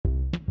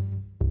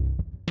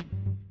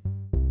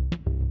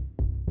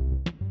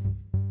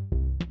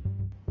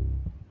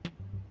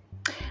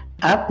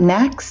Up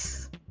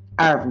next,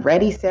 our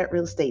Ready Set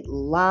Real Estate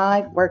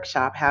live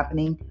workshop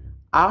happening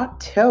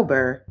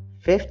October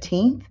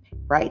 15th,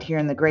 right here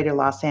in the greater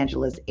Los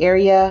Angeles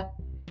area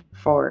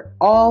for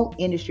all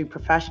industry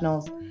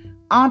professionals,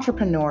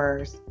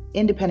 entrepreneurs,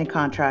 independent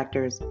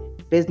contractors,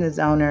 business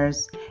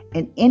owners,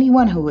 and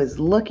anyone who is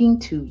looking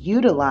to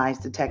utilize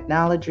the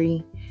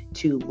technology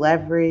to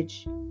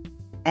leverage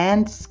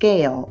and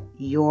scale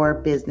your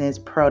business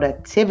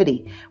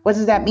productivity. What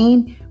does that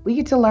mean? We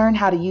get to learn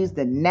how to use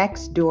the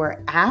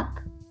Nextdoor app,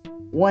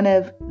 one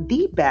of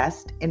the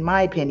best, in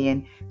my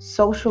opinion,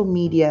 social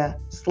media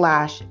 /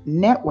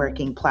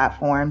 networking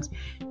platforms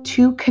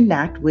to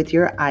connect with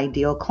your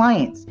ideal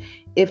clients.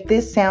 If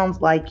this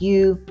sounds like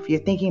you, if you're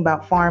thinking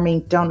about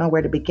farming, don't know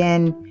where to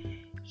begin,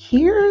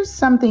 here's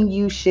something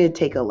you should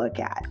take a look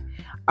at.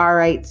 All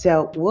right,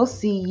 so we'll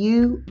see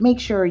you. Make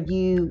sure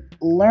you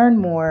learn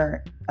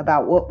more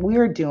about what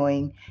we're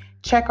doing.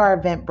 Check our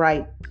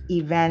Eventbrite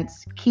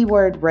events,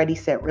 keyword Ready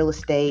Set Real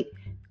Estate.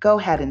 Go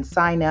ahead and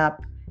sign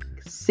up.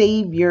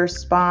 Save your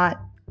spot,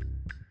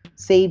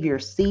 save your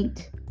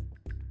seat,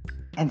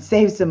 and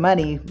save some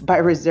money by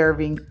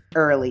reserving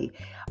early.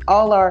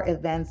 All our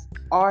events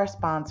are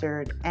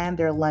sponsored and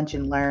they're lunch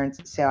and learns,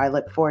 so I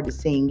look forward to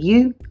seeing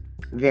you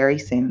very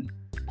soon.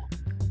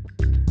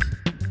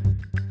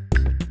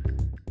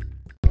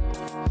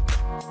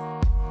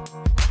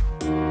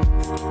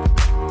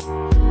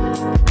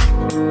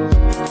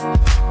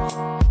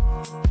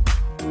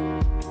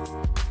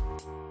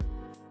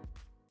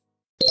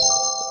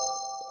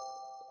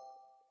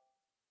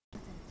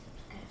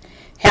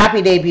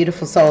 Happy day,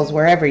 beautiful souls,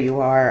 wherever you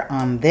are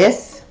on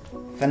this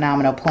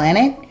phenomenal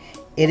planet.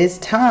 It is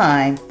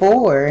time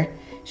for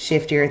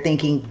Shift Your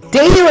Thinking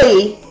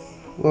Daily,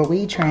 where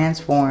we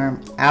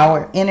transform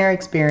our inner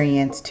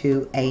experience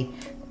to a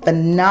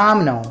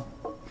phenomenal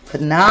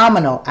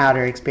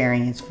outer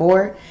experience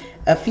for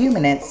a few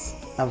minutes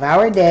of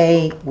our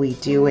day. We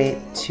do it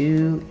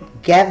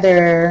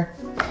together.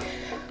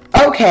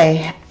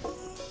 Okay.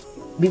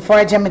 Before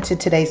I jump into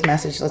today's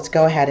message, let's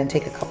go ahead and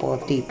take a couple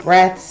of deep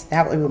breaths.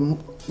 That way we'll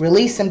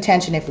release some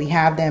tension if we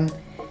have them.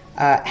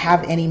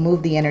 Have any,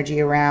 move the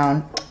energy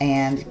around,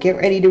 and get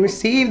ready to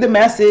receive the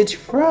message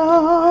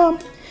from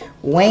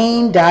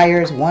Wayne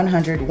Dyer's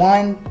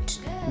 101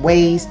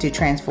 Ways to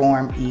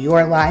Transform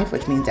Your Life,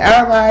 which means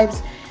our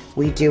lives.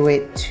 We do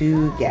it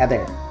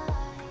together.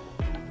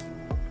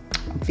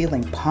 I'm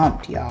feeling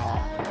pumped, y'all.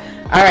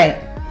 All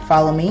right,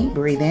 follow me.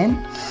 Breathe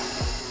in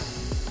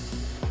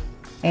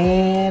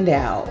and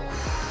out.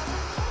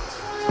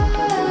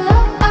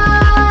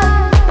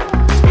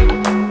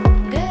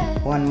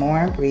 One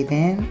more. Breathe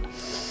in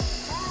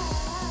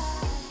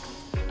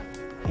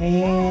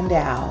and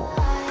out.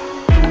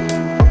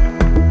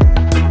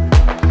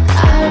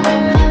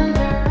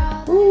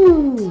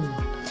 Ooh.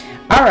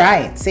 All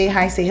right. Say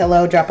hi, say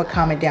hello, drop a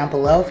comment down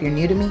below. If you're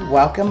new to me,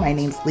 welcome. My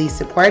name's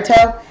Lisa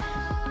Puerto,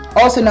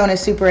 also known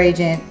as Super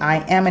Agent.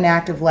 I am an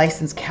active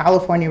licensed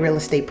California real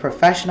estate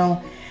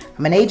professional.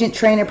 I'm an agent,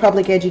 trainer,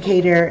 public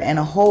educator, and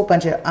a whole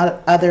bunch of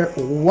other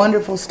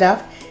wonderful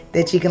stuff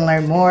that you can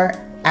learn more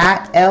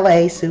at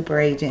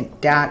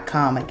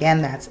LASuperagent.com.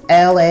 Again, that's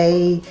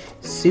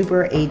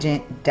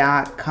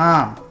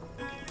LASuperagent.com.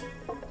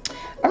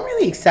 I'm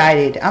really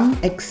excited. I'm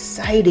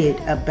excited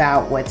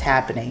about what's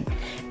happening.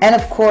 And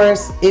of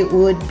course, it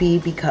would be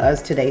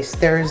because today's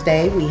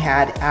Thursday. We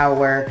had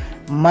our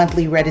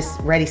monthly Ready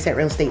Set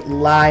Real Estate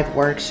live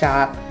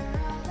workshop.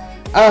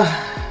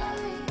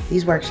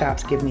 These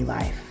workshops give me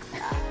life.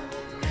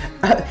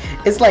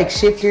 It's like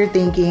Shift Your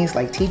Thinking. It's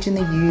like teaching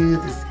the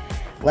youth. It's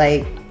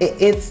like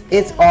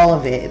it's all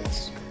of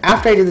it.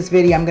 After I do this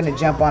video, I'm gonna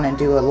jump on and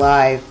do a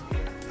live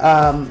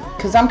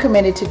because I'm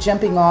committed to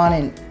jumping on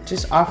and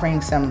just offering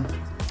some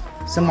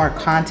more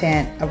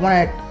content. I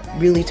want to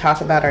really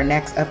talk about our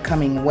next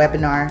upcoming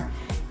webinar,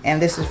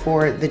 and this is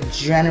for the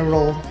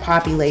general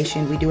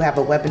population. We do have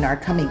a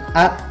webinar coming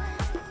up,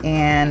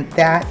 and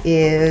that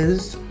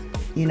is,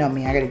 you know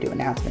me, I gotta do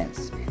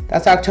announcements.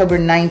 That's October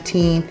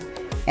 19th.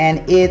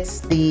 And it's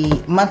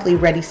the monthly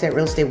Ready Set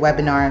Real Estate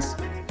webinars.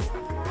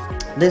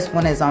 This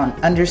one is on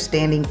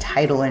understanding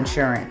title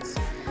insurance.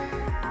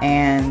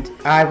 And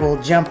I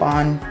will jump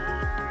on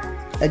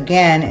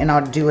again and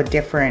I'll do a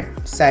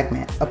different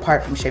segment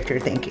apart from Shift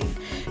Your Thinking.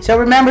 So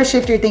remember,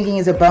 Shift Your Thinking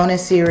is a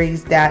bonus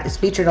series that is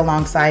featured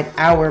alongside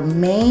our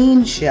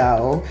main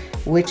show,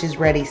 which is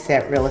Ready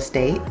Set Real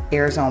Estate.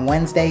 Airs on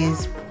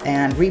Wednesdays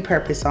and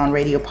repurposed on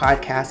radio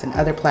podcasts and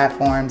other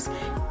platforms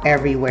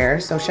everywhere.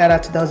 So shout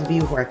out to those of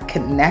you who are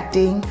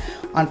connecting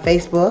on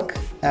Facebook,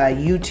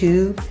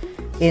 YouTube,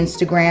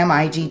 Instagram,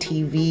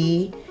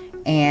 IGTV,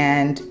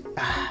 and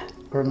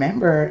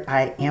remember,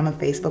 I am a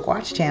Facebook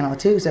watch channel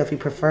too. So if you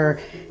prefer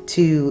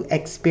to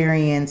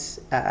experience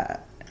the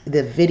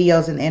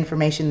videos and the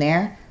information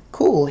there,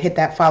 cool, hit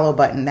that follow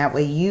button. That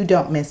way you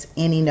don't miss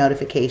any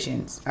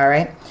notifications. All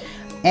right.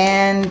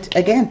 And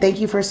again, thank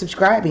you for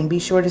subscribing. Be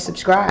sure to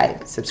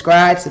subscribe.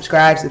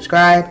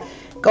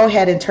 Go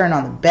ahead and turn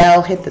on the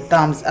bell, hit the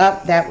thumbs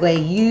up. That way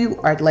you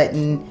are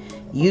letting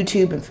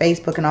YouTube and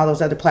Facebook and all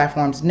those other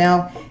platforms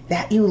know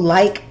that you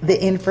like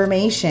the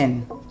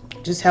information.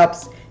 Just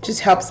helps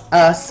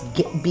us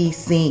be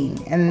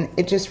seen, and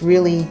it just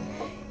really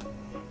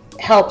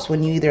helps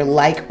when you either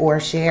like or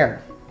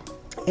share.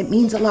 It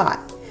means a lot.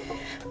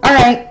 All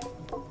right,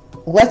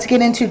 let's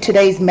get into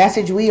today's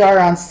message. We are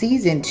on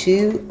season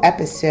 2,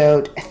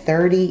 episode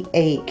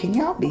 38. Can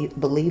y'all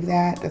believe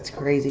that? That's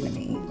crazy to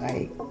me.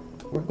 Like,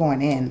 we're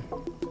going in.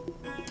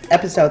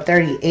 Episode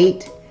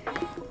 38,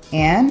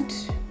 and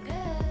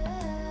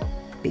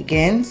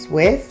begins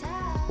with,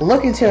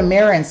 look into a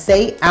mirror and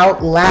say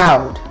out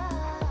loud,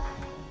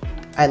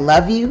 I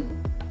love you,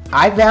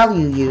 I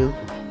value you,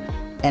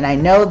 and I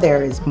know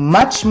there is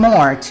much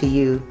more to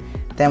you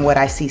than what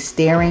I see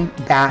staring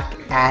back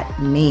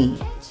at me.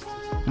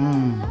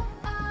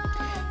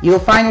 You'll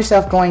find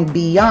yourself going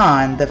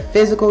beyond the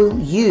physical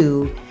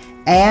you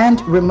and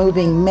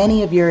removing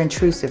many of your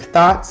intrusive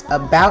thoughts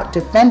about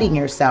defending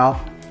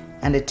yourself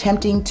and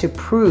attempting to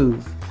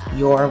prove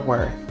your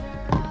worth.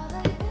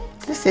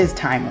 This is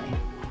timely.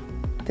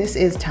 This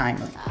is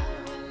timely.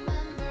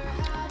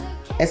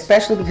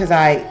 Especially because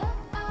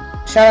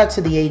shout out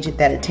to the agent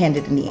that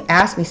attended, and he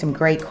asked me some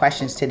great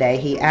questions today.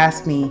 He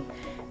asked me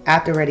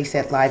at the Ready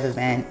Set Live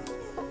event,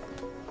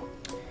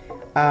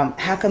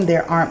 how come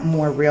there aren't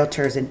more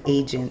realtors and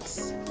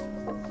agents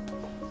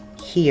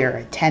here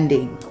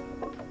attending?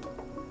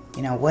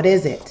 You know, what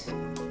is it?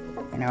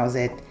 You know, is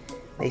it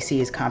they see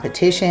you as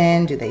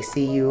competition? Do they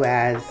see you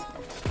as,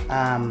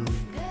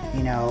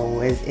 you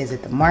know, is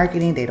it the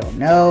marketing? They don't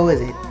know.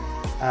 Is it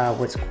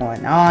what's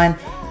going on?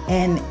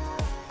 And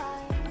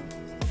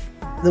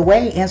the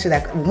way he answered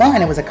that,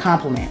 one, it was a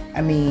compliment.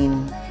 I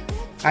mean,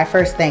 I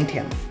first thanked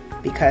him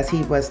because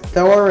he was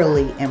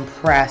thoroughly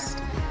impressed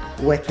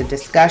with the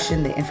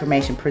discussion, the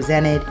information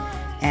presented,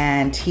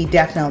 and he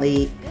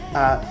definitely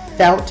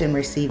felt and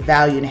received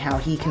value in how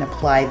he can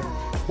apply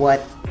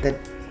what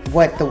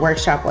the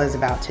workshop was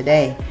about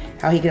today,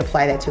 how he can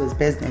apply that to his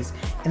business.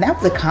 And that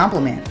was a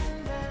compliment.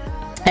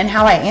 And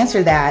how I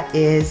answer that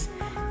is,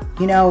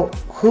 you know,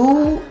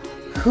 who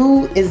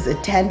is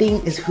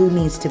attending is who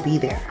needs to be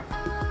there.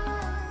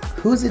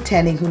 Who's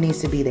attending, who needs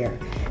to be there.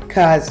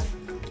 Because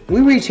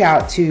we reach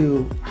out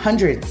to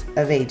hundreds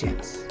of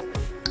agents,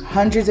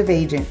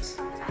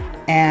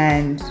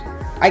 and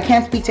I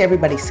can't speak to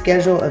everybody's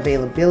schedule,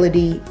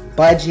 availability,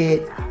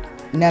 budget,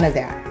 none of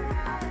that.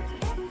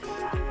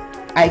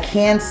 I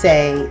can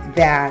say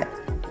that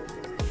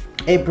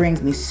it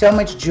brings me so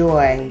much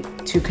joy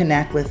to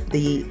connect with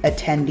the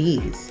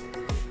attendees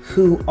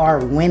who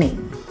are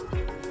winning,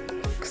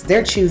 because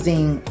they're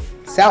choosing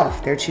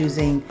self. They're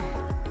choosing,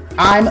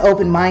 I'm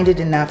open-minded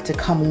enough to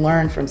come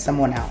learn from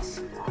someone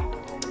else,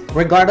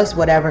 regardless,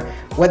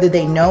 whether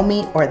they know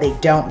me or they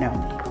don't know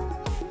me.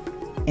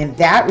 And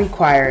that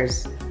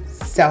requires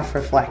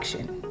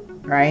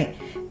self-reflection, right?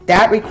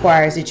 That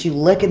requires that you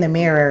look in the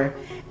mirror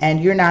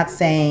and you're not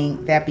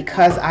saying that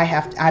because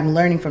I'm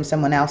learning from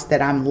someone else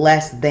that I'm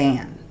less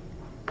than.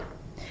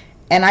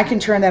 And I can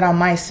turn that on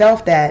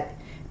myself, that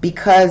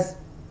because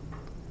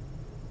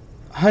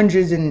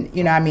hundreds and,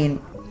 you know, I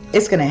mean,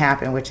 it's going to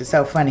happen, which is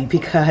so funny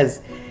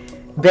because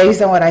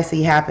based on what I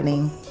see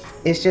happening,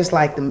 it's just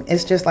like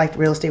the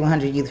Real Estate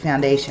 100 Youth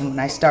Foundation. When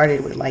I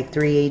started with like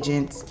 3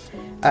 agents,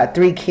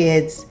 3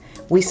 kids,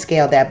 we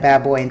scaled that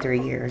bad boy in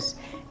 3 years.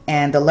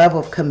 And the level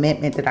of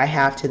commitment that I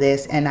have to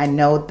this, and I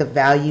know the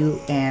value,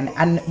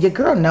 and your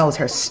girl knows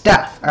her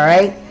stuff, all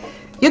right?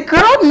 Your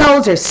girl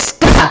knows her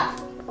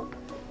stuff.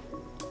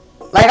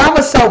 Like, I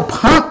was so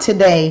pumped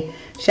today.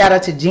 Shout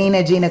out to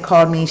Gina. Gina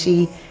called me.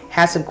 She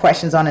had some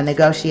questions on the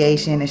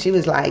negotiation, and she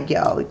was like,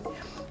 yo,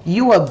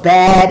 you a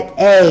bad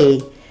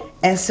A.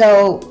 And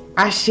so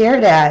I share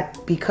that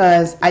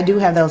because I do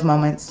have those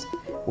moments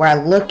where I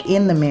look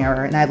in the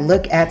mirror and I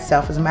look at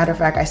self. As a matter of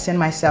fact, I send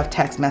myself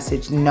text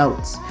message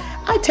notes.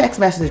 I text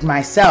message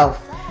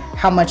myself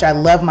how much I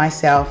love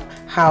myself,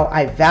 how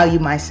I value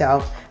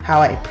myself,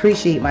 how I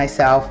appreciate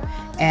myself.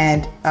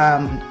 And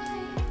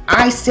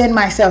I send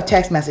myself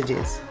text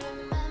messages.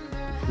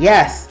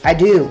 Yes, I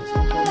do.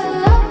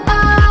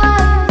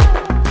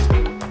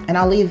 And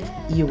I'll leave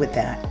you with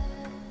that.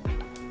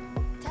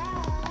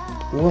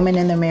 Woman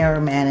in the mirror,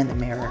 man in the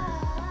mirror.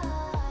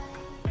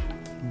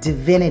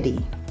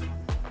 Divinity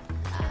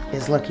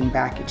is looking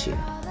back at you.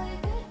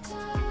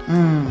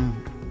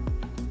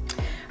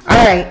 All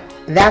right,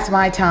 that's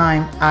my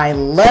time. I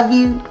love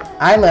you.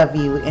 I love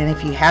you. And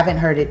if you haven't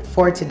heard it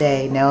for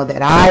today, know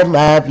that I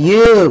love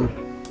you.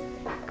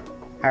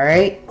 All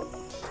right?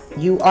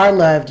 You are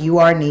loved. You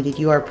are needed.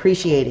 You are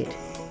appreciated.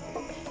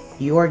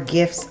 Your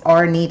gifts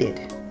are needed.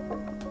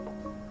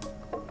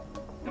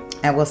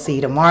 And we'll see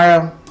you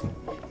tomorrow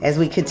as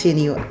we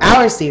continue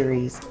our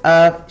series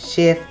of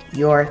Shift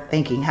Your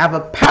Thinking. Have a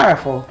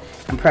powerful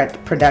and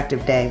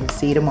productive day. We'll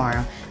see you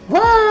tomorrow.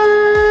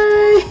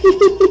 Bye.